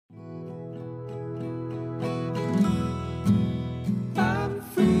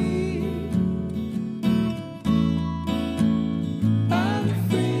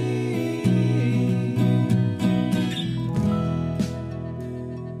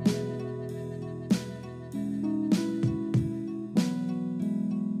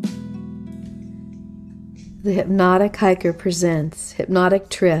The Hypnotic Hiker presents Hypnotic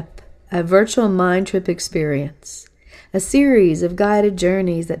Trip, a virtual mind trip experience, a series of guided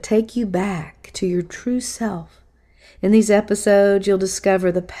journeys that take you back to your true self. In these episodes, you'll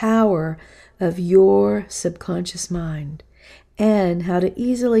discover the power of your subconscious mind and how to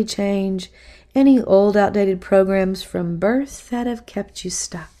easily change any old outdated programs from birth that have kept you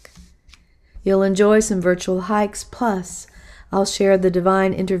stuck. You'll enjoy some virtual hikes, plus I'll share the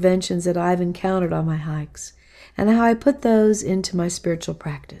divine interventions that I've encountered on my hikes and how I put those into my spiritual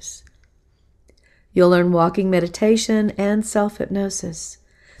practice. You'll learn walking meditation and self-hypnosis.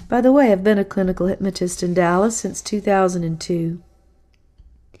 By the way, I've been a clinical hypnotist in Dallas since 2002.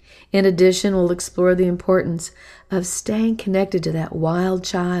 In addition, we'll explore the importance of staying connected to that wild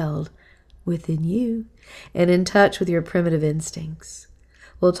child within you and in touch with your primitive instincts.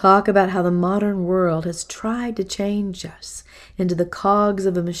 We'll talk about how the modern world has tried to change us into the cogs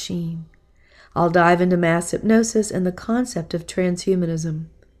of a machine. I'll dive into mass hypnosis and the concept of transhumanism.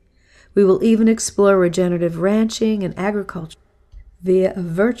 We will even explore regenerative ranching and agriculture via a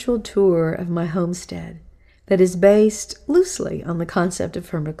virtual tour of my homestead that is based loosely on the concept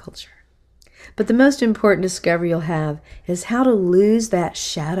of permaculture. But the most important discovery you'll have is how to lose that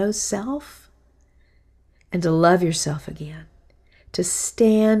shadow self and to love yourself again, to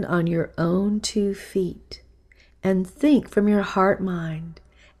stand on your own 2 feet and think from your heart mind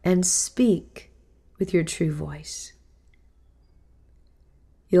and speak with your true voice.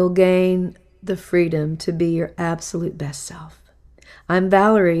 You'll gain the freedom to be your absolute best self. I'm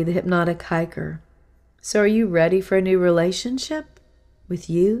Valerie, the Hypnotic Hiker. So are you ready for a new relationship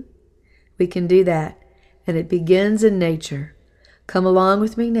with you? We can do that, and it begins in nature. Come along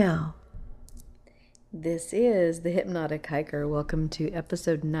with me now. This is the Hypnotic Hiker. Welcome to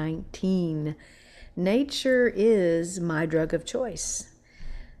episode 19. Nature is my drug of choice.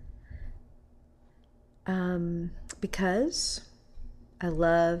 Because I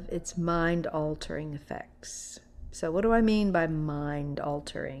love its mind-altering effects. So what do I mean by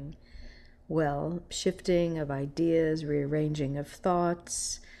mind-altering? Well, shifting of ideas, rearranging of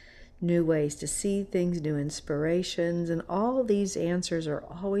thoughts, new ways to see things, new inspirations, and all these answers are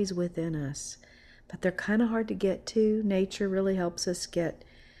always within us. But they're kind of hard to get to. Nature really helps us get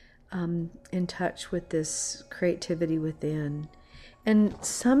in touch with this creativity within. And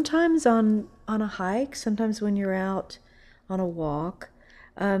sometimes on a hike, sometimes when you're out on a walk,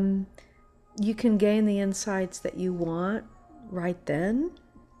 you can gain the insights that you want right then.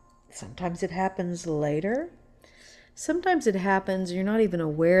 Sometimes it happens later. Sometimes it happens, you're not even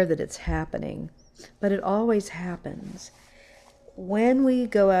aware that it's happening, but it always happens. When we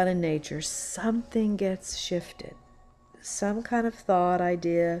go out in nature, something gets shifted. Some kind of thought,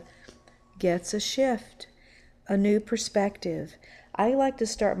 idea gets a shift, a new perspective. I like to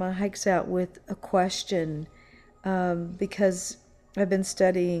start my hikes out with a question because I've been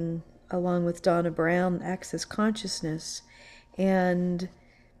studying along with Donna Brown Access Consciousness, and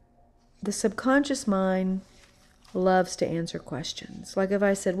the subconscious mind loves to answer questions. Like if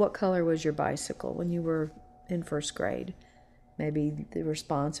I said, what color was your bicycle when you were in first grade? Maybe the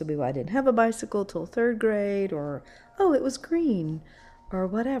response would be, well, I didn't have a bicycle till 3rd grade, or, oh, it was green, or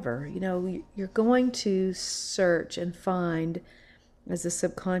whatever. You know, you're going to search and find as the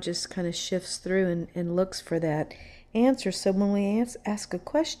subconscious kind of shifts through and looks for that answer. So when we ask a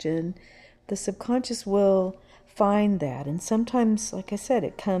question, the subconscious will find that. And sometimes, like I said,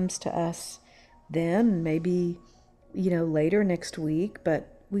 it comes to us then, maybe, later next week,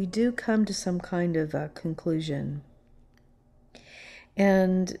 but we do come to some kind of a conclusion.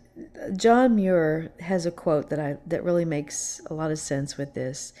 And John Muir has a quote that really makes a lot of sense with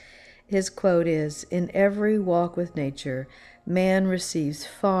this. His quote is, "In every walk with nature, man receives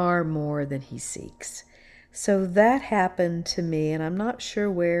far more than he seeks." So that happened to me, and I'm not sure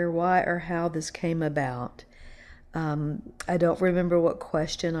where, why, or how this came about. I don't remember what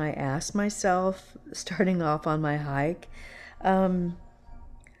question I asked myself starting off on my hike.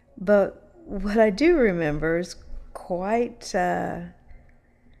 But what I do remember is quite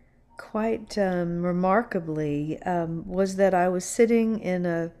remarkably was that I was sitting in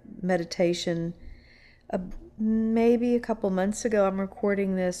a meditation maybe a couple months ago. I'm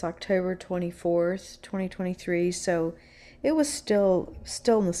recording this October 24th, 2023, so it was still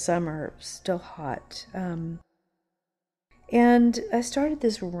in the summer, still hot. And I started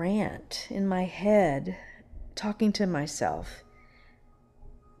this rant in my head, talking to myself.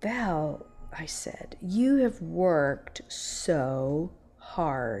 Val, I said, you have worked so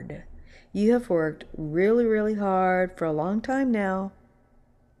hard. You have worked really, really hard for a long time now.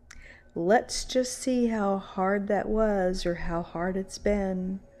 Let's just see how hard that was, or how hard it's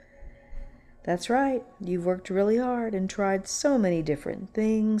been. That's right. You've worked really hard and tried so many different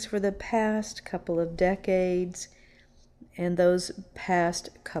things for the past couple of decades. And those past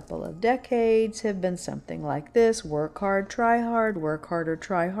couple of decades have been something like this: work hard, work harder,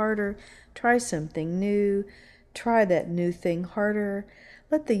 try harder, try something new, try that new thing harder.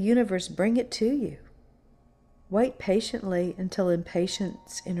 Let the universe bring it to you. Wait patiently until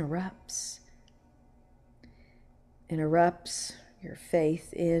impatience interrupts your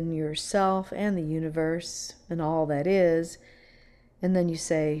faith in yourself and the universe and all that is. And then you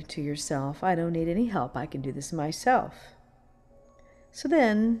say to yourself, I don't need any help. I can do this myself. So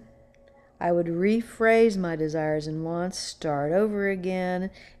then I would rephrase my desires and wants, start over again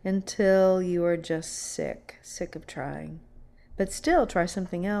until you are just sick of trying. But still try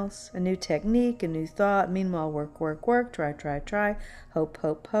something else, a new technique, a new thought. Meanwhile, work, try,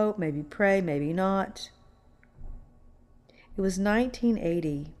 hope, maybe pray, maybe not. It was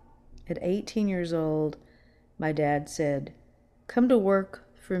 1980. At 18 years old, my dad said, come to work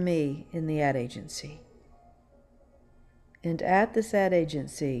for me in the ad agency. And at this ad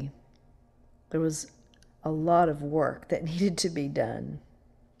agency, there was a lot of work that needed to be done.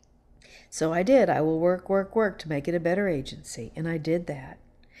 So I did. I will work to make it a better agency. And I did that.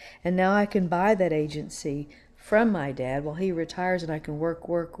 And now I can buy that agency from my dad while he retires, and I can work,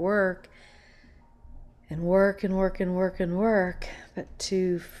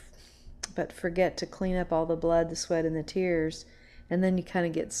 but forget to clean up all the blood, the sweat, and the tears. And then you kind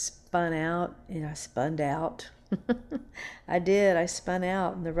of get spun out. And I spun out. I did. I spun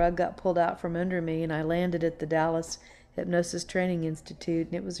out, and the rug got pulled out from under me, and I landed at the Dallas Hypnosis Training Institute,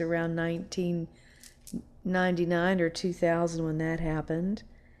 and it was around 1999 or 2000 when that happened.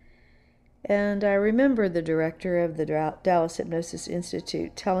 And I remember the director of the Dallas Hypnosis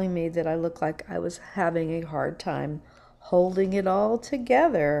Institute telling me that I looked like I was having a hard time holding it all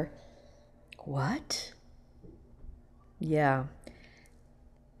together. What? Yeah.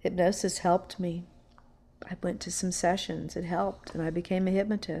 Hypnosis helped me. I went to some sessions. It helped, and I became a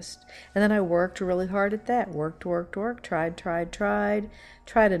hypnotist. And then I worked really hard at that. Worked, tried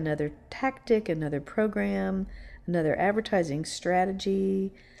another tactic, another program, another advertising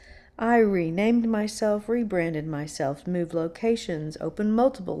strategy. I renamed myself, rebranded myself, moved locations, opened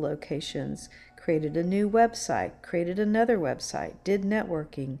multiple locations, created a new website, created another website, did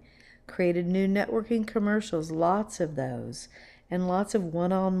networking, created new networking commercials, lots of those, and lots of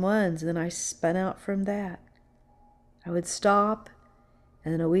one-on-ones. And then I spun out from that. I would stop,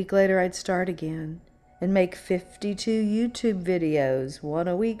 and then a week later I'd start again and make 52 YouTube videos, one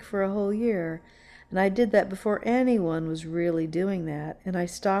a week for a whole year. And I did that before anyone was really doing that. And I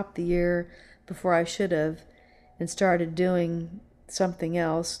stopped the year before I should have and started doing something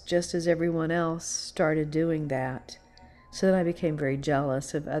else just as everyone else started doing that. So then I became very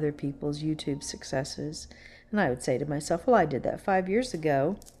jealous of other people's YouTube successes. And I would say to myself, well, I did that 5 years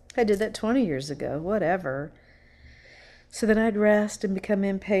ago. I did that 20 years ago, whatever. So then I'd rest and become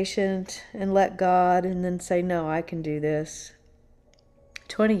impatient and let God, and then say, no, I can do this.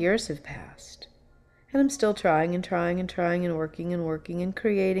 20 years have passed. And I'm still trying and working and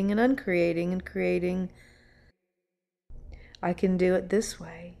creating and uncreating and creating. I can do it this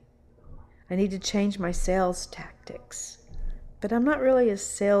way. I need to change my sales tactics. But I'm not really a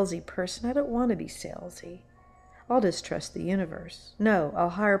salesy person. I don't want to be salesy. I'll just trust the universe. No, I'll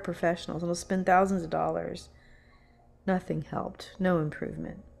hire professionals and I'll spend thousands of dollars. Nothing helped. No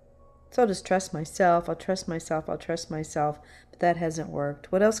improvement. So I'll just trust myself. I'll trust myself. But that hasn't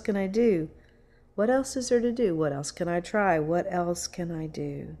worked. What else can I do? What else is there to do? What else can I try? What else can I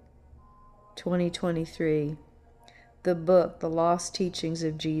do? 2023. The book, The Lost Teachings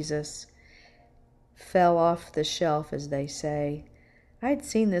of Jesus, fell off the shelf, as they say. I'd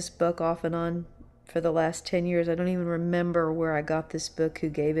seen this book off and on for the last 10 years. I don't even remember where I got this book, who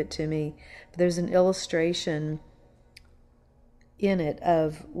gave it to me. But there's an illustration in it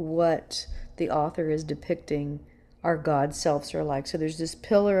of what the author is depicting our God selves are like. So there's this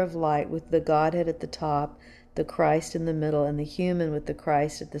pillar of light with the Godhead at the top, the Christ in the middle, and the human with the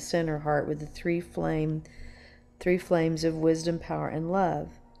Christ at the center heart, with the three flames of wisdom, power, and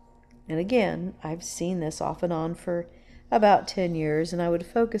love. And again, I've seen this off and on for about 10 years, and I would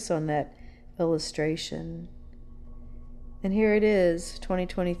focus on that illustration. And here it is,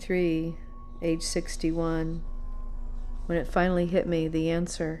 2023, age 61, when it finally hit me, the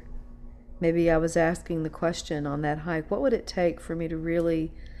answer. Maybe I was asking the question on that hike, what would it take for me to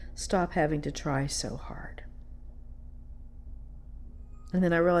really stop having to try so hard? And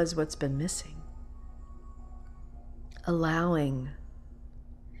then I realized what's been missing. Allowing.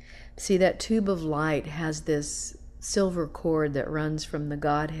 See, that tube of light has this silver cord that runs from the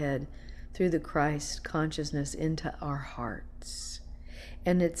Godhead through the Christ consciousness into our hearts.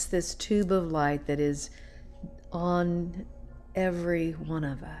 And it's this tube of light that is on every one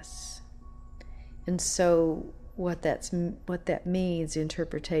of us. And so what that means, the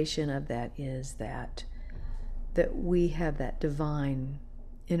interpretation of that is that we have that divine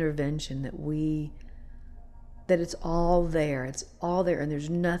intervention, that it's all there. It's all there, and there's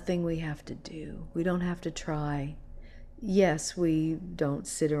nothing we have to do. We don't have to try. Yes, we don't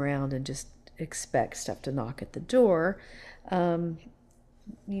sit around and just expect stuff to knock at the door.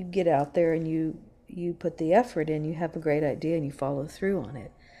 You get out there and you put the effort in, you have a great idea and you follow through on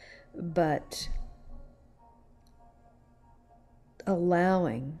it. But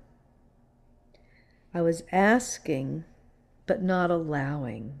allowing, I was asking, but not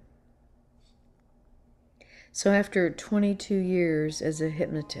allowing. So after 22 years as a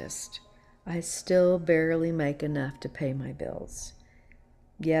hypnotist, I still barely make enough to pay my bills.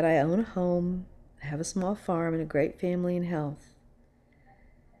 Yet I own a home, I have a small farm, and a great family and health.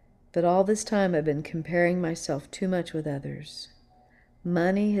 But all this time I've been comparing myself too much with others.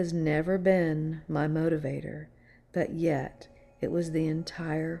 Money has never been my motivator, but yet it was the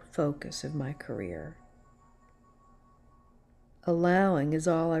entire focus of my career. Allowing is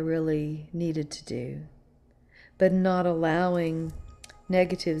all I really needed to do. But not allowing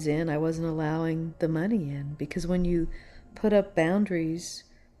negatives in, I wasn't allowing the money in. Because when you put up boundaries,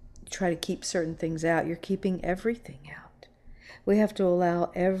 try to keep certain things out, you're keeping everything out. We have to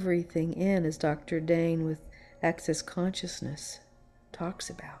allow everything in, as Dr. Dane with Access Consciousness talks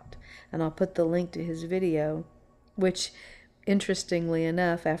about. And I'll put the link to his video, which, interestingly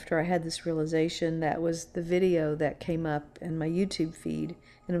enough, after I had this realization, that was the video that came up in my YouTube feed,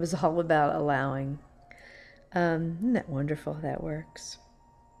 and it was all about allowing. Isn't that wonderful how that works?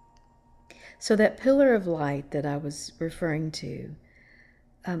 So that pillar of light that I was referring to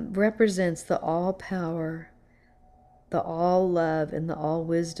represents the all power, the all love, and the all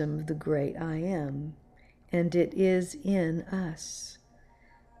wisdom of the great I Am, and it is in us.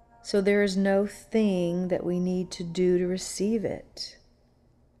 So there is no thing that we need to do to receive it.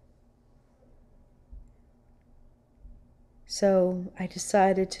 So I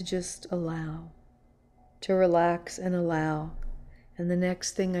decided to just allow, to relax and allow. And the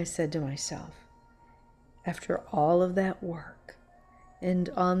next thing I said to myself, after all of that work, and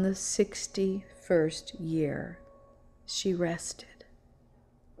on the 61st year, she rested.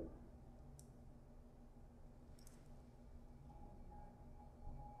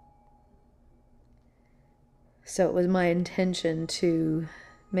 So it was my intention to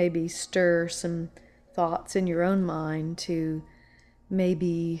maybe stir some thoughts in your own mind to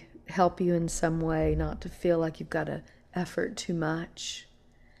maybe help you in some way, not to feel like you've got to effort too much,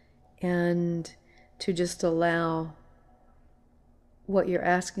 and to just allow what you're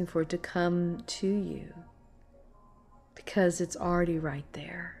asking for to come to you, because it's already right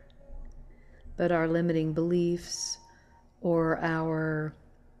there. But our limiting beliefs or our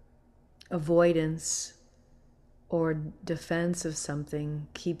avoidance or defense of something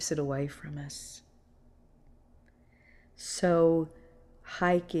keeps it away from us. So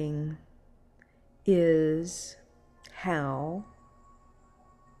hiking is how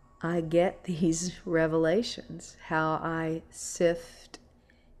I get these revelations, how I sift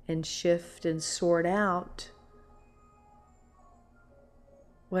and shift and sort out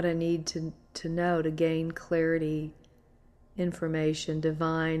what I need to know to gain clarity, information,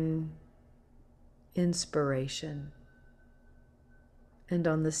 divine inspiration. And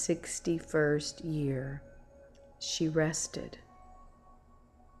on the 61st year, she rested.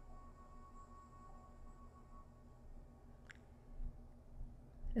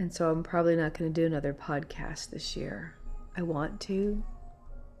 And so I'm probably not going to do another podcast this year. I want to.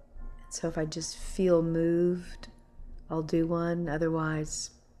 And so if I just feel moved, I'll do one.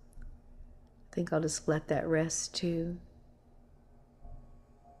 Otherwise, I think I'll just let that rest too.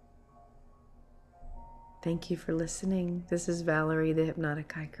 Thank you for listening. This is Valerie, the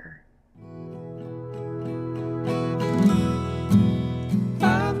Hypnotic Hiker.